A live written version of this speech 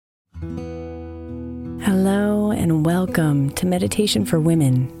Hello and welcome to Meditation for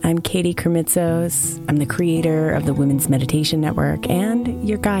Women. I'm Katie Kremitzos. I'm the creator of the Women's Meditation Network and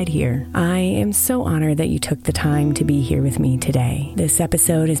your guide here. I am so honored that you took the time to be here with me today. This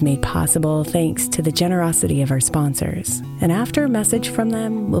episode is made possible thanks to the generosity of our sponsors. And after a message from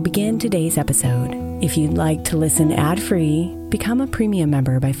them, we'll begin today's episode. If you'd like to listen ad-free, become a premium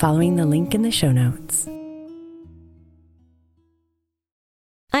member by following the link in the show notes.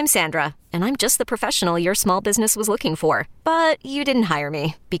 I'm Sandra, and I'm just the professional your small business was looking for. But you didn't hire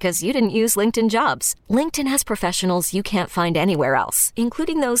me because you didn't use LinkedIn Jobs. LinkedIn has professionals you can't find anywhere else,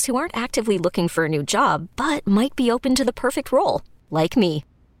 including those who aren't actively looking for a new job, but might be open to the perfect role, like me.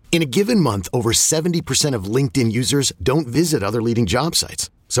 In a given month, over 70% of LinkedIn users don't visit other leading job sites.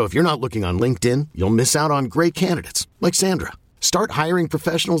 So if you're not looking on LinkedIn, you'll miss out on great candidates, like Sandra. Start hiring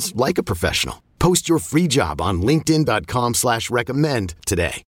professionals like a professional. Post your free job on linkedin.com/recommend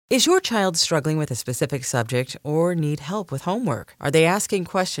today. Is your child struggling with a specific subject or need help with homework? Are they asking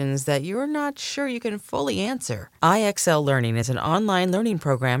questions that you're not sure you can fully answer? IXL Learning is an online learning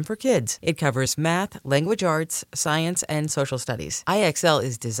program for kids. It covers math, language arts, science, and social studies. IXL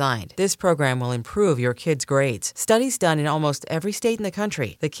is designed. This program will improve your kids' grades. Studies done in almost every state in the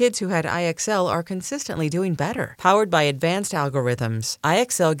country. The kids who had IXL are consistently doing better. Powered by advanced algorithms,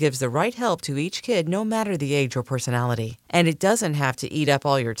 IXL gives the right help to each kid no matter the age or personality. And it doesn't have to eat up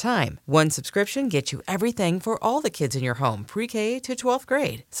all your time. One subscription gets you everything for all the kids in your home, pre-K to 12th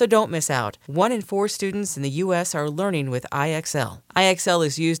grade. So don't miss out. 1 in 4 students in the U.S. are learning with IXL. IXL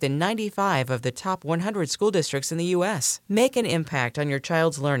is used in 95 of the top 100 school districts in the U.S. Make an impact on your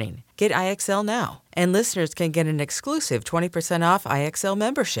child's learning. Get IXL now. And listeners can get an exclusive 20% off IXL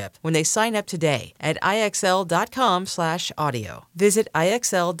membership when they sign up today at IXL.com/audio. Visit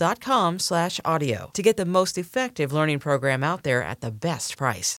IXL.com/audio to get the most effective learning program out there at the best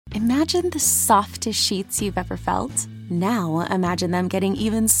price. Imagine the softest sheets you've ever felt. Now imagine them getting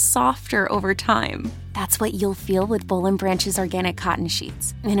even softer over time. That's what you'll feel with Boll & Branch's organic cotton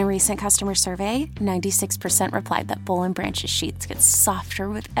sheets. In a recent customer survey, 96% replied that Boll & Branch's sheets get softer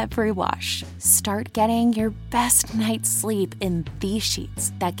with every wash. Start getting your best night's sleep in these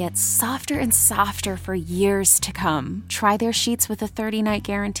sheets that get softer and softer for years to come. Try their sheets with a 30-night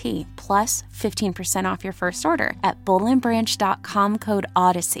guarantee, plus 15% off your first order at bollandbranch.com code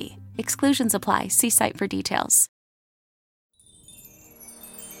Odyssey. Exclusions apply. See site for details.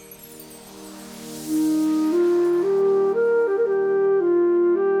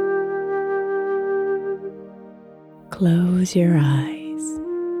 Close your eyes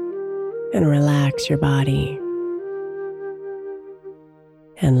and relax your body.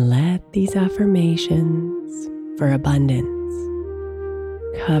 And let these affirmations for abundance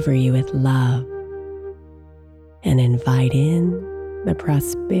cover you with love and invite in the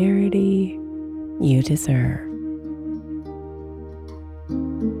prosperity you deserve.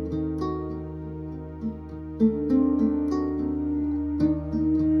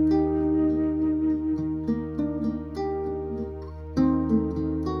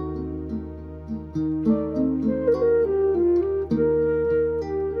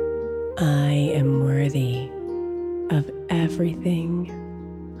 I am worthy of everything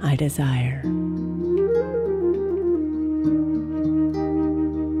I desire.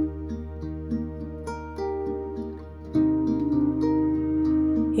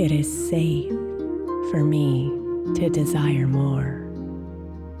 It is safe for me to desire more.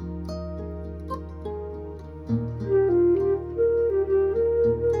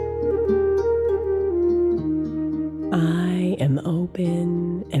 I am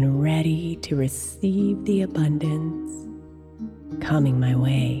open and ready to receive the abundance coming my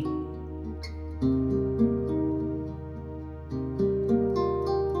way.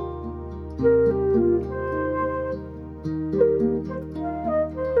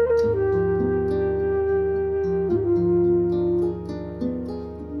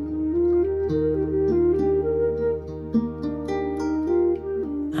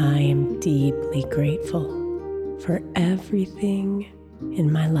 I am deeply grateful for everything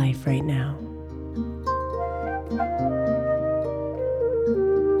in my life right now.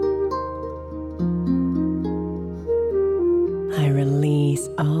 I release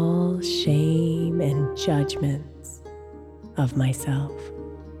all shame and judgments of myself.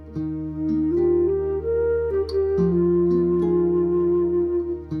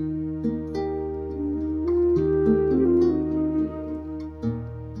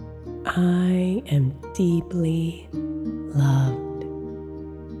 I am deeply loved.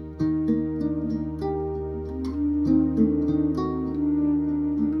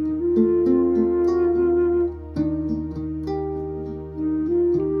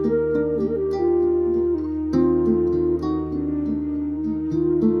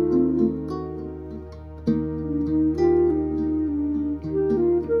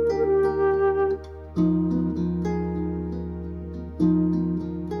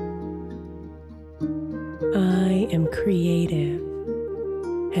 I am creative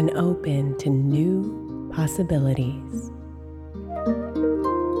and open to new possibilities.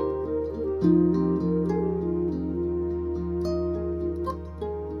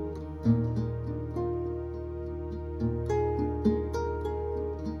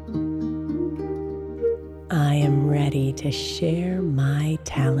 I am ready to share my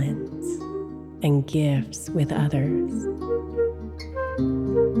talents and gifts with others.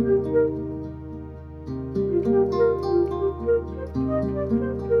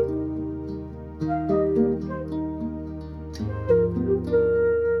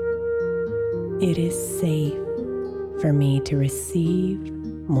 It is safe for me to receive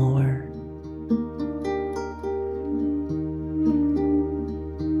more.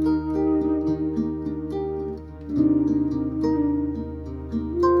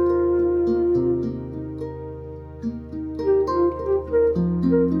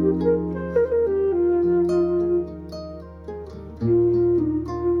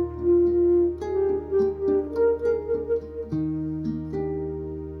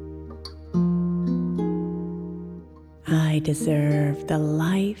 I deserve the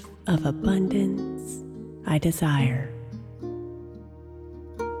life of abundance I desire.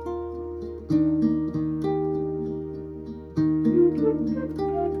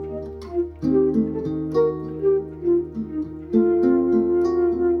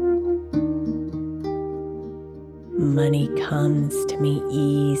 Money comes to me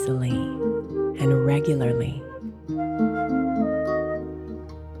easily and regularly.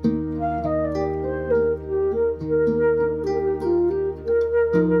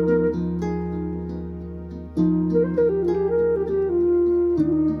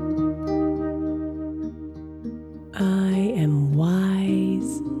 I am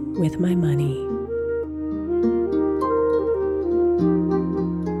wise with my money.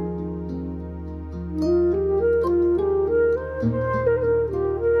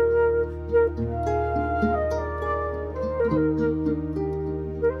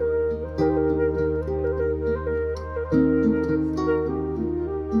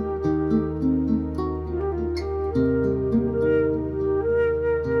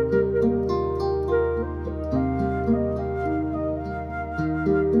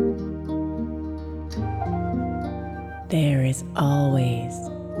 There is always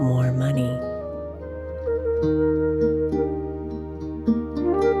more money.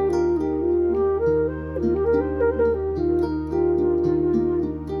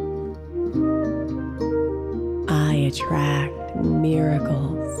 I attract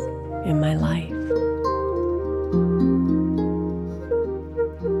miracles in my life.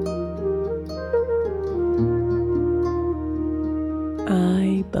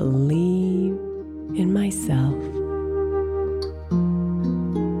 I believe in myself.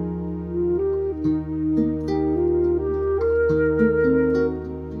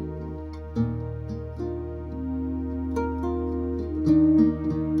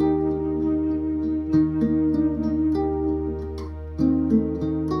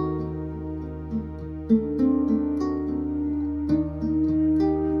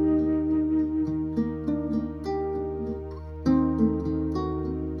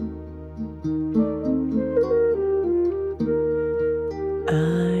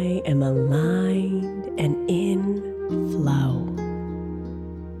 I am aligned and in flow.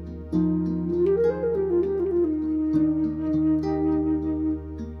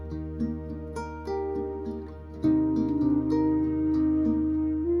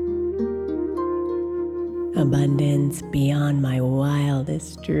 Abundance beyond my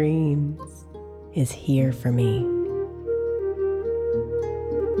wildest dreams is here for me.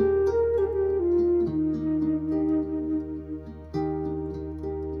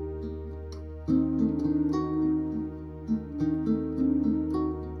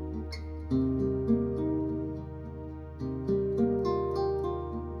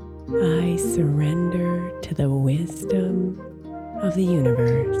 I surrender to the wisdom of the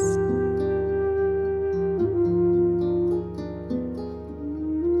universe.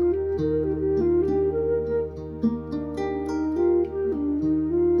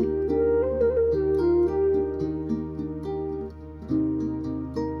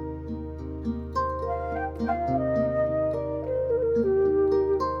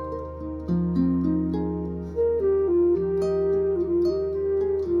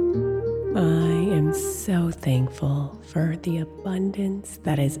 I am so thankful for the abundance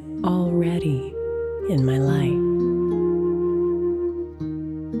that is already in my life.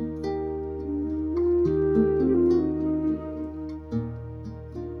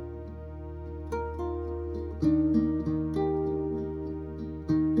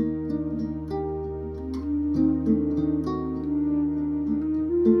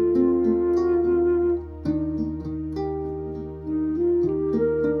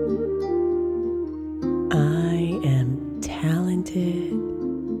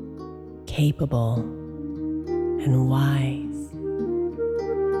 capable and wise.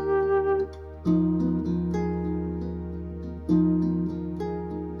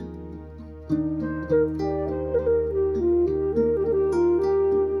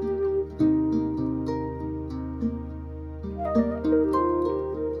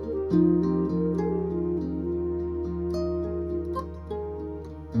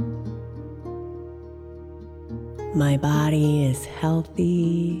 My body is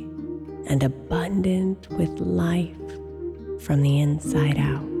healthy and abundant with life from the inside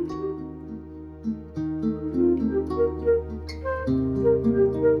out.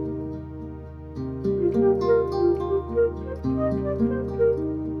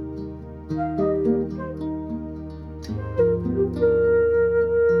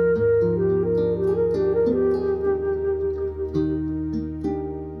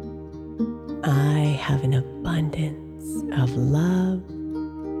 I have an abundance of love,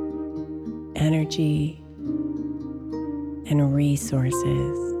 energy, and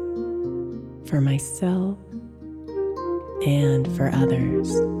resources for myself and for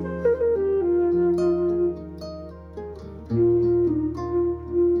others.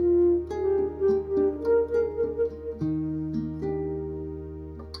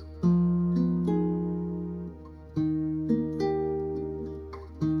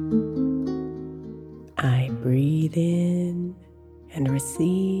 I breathe in and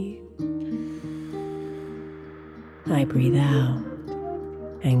receive. I breathe out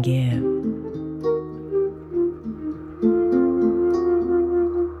and give.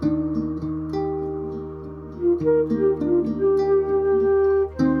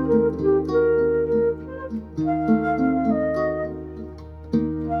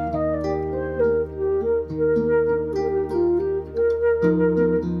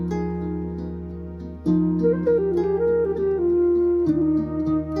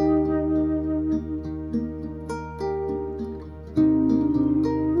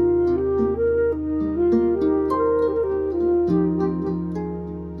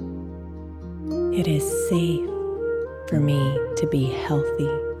 It is safe for me to be healthy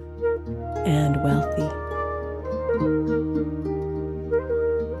and wealthy.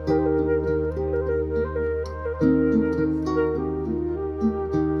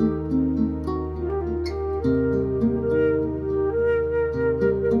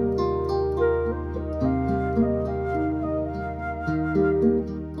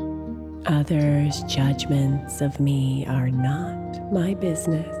 Others' judgments of me are not my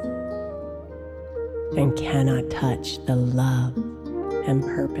business and cannot touch the love and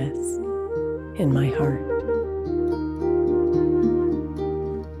purpose in my heart.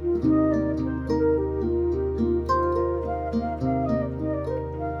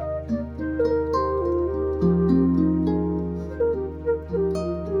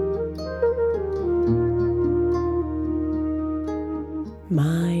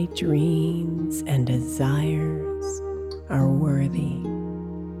 My dreams and desires are worthy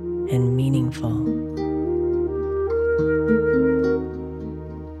and meaningful.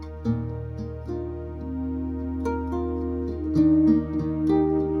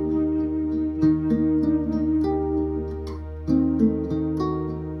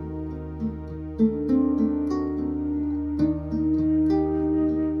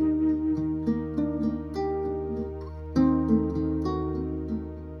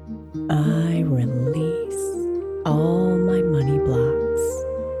 I release all my money blocks.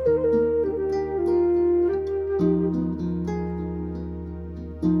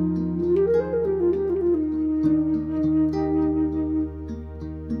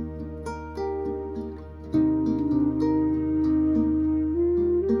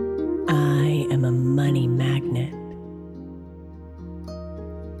 I am a money magnet.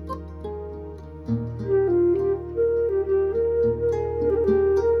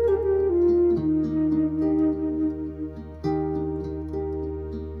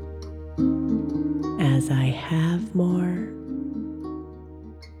 As I have more,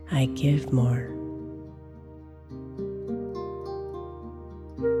 I give more.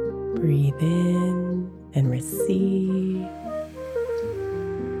 Breathe in and receive.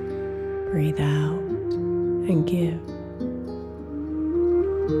 Breathe out and give.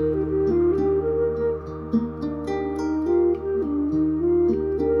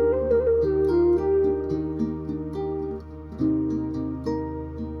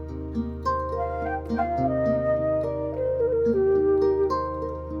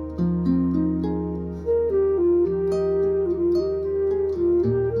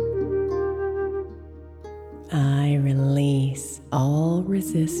 I release all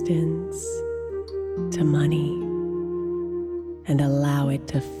resistance to money and allow it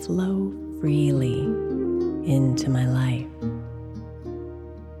to flow freely into my life.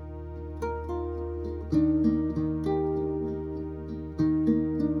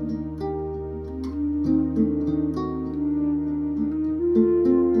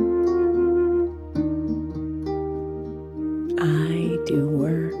 I do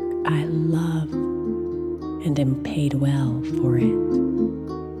work I love and am paid well for it.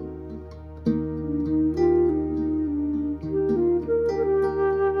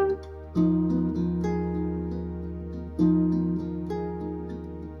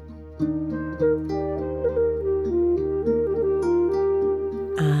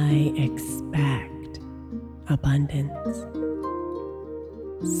 I expect abundance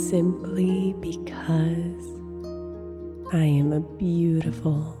simply because I am a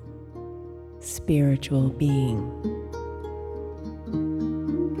beautiful spiritual being.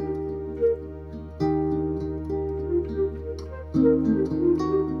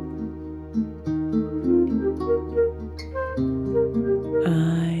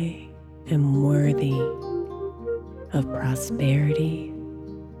 I am worthy of prosperity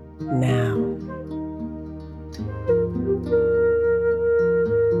now.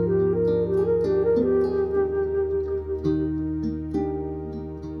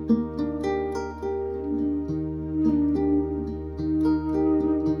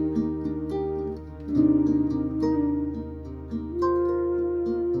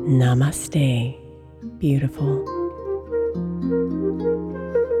 Namaste, beautiful.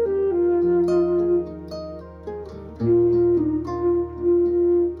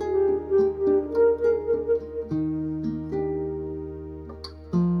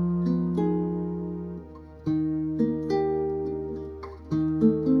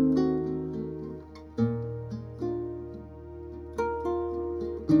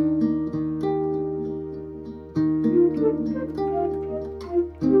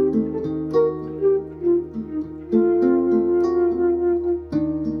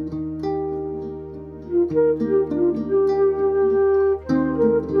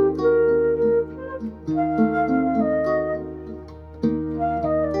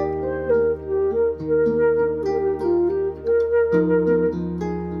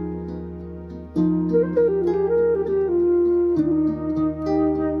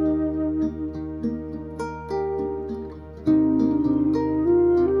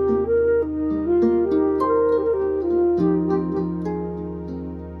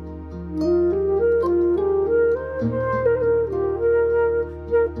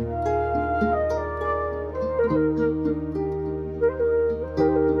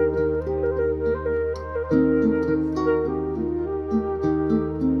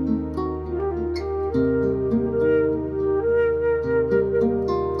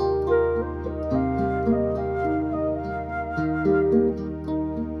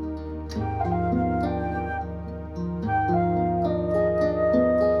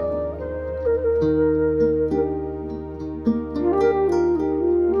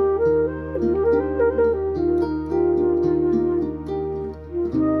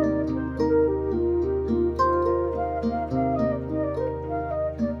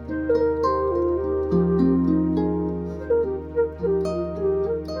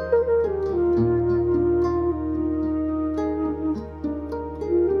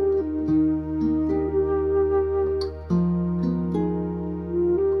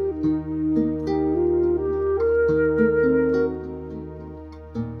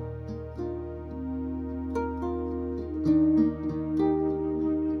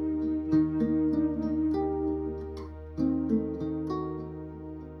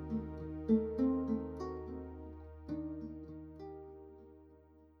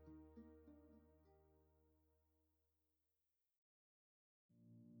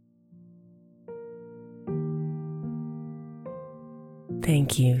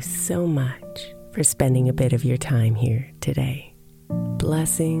 Thank you so much for spending a bit of your time here today.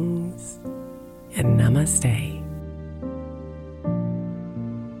 Blessings and namaste.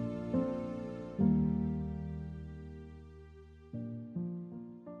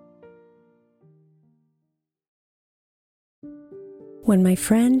 When my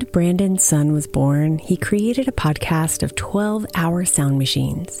friend Brandon's son was born, he created a podcast of 12-hour sound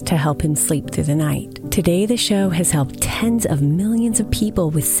machines to help him sleep through the night. Today, the show has helped tens of millions of people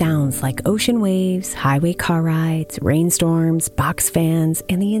with sounds like ocean waves, highway car rides, rainstorms, box fans,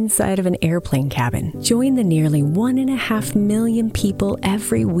 and the inside of an airplane cabin. Join the nearly 1.5 million people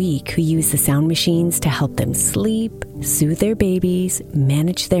every week who use the sound machines to help them sleep, soothe their babies,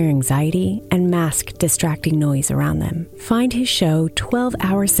 manage their anxiety, and mask distracting noise around them. Find his show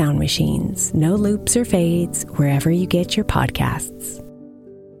 12-Hour Sound Machines, no loops or fades, wherever you get your podcasts.